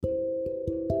Hi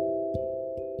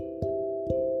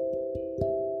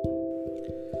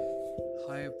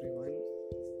everyone,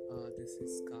 this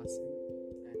is Kasim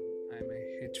and I'm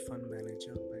a hedge fund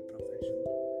manager by profession.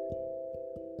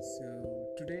 So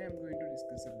today I'm going to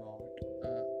discuss about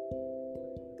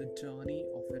the journey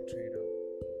of a trader.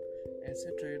 As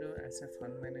a trader, as a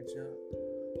fund manager,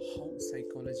 how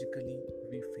psychologically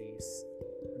we face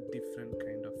different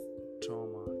kind of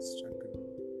trauma, struggle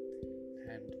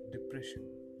and depression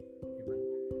even.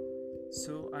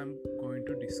 So I'm going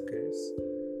to discuss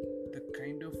the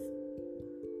kind of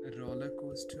roller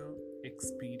coaster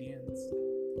experience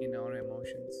in our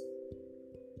emotions.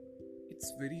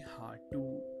 It's very hard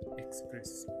to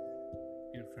express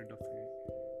in front of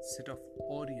a set of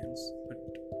audience, but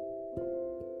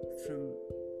from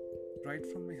right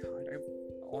from my heart, I've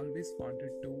always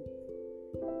wanted to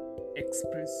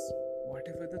express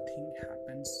whatever the thing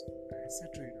happens as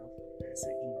a trader, as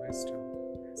an investor,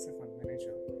 as a fund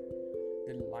manager,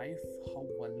 the life, how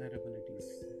vulnerable it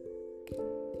is.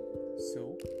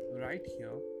 So, right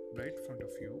here, right in front of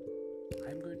you,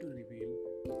 I'm going to reveal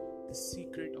the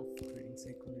secret of trading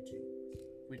psychology,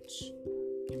 which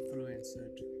influenced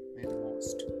me the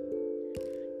most.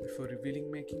 Before revealing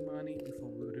making money,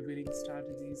 before revealing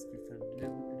strategies, before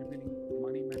revealing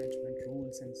money management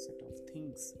rules and set of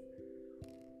things,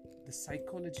 the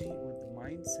psychology or the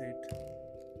mindset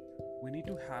we need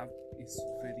to have is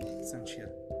very essential.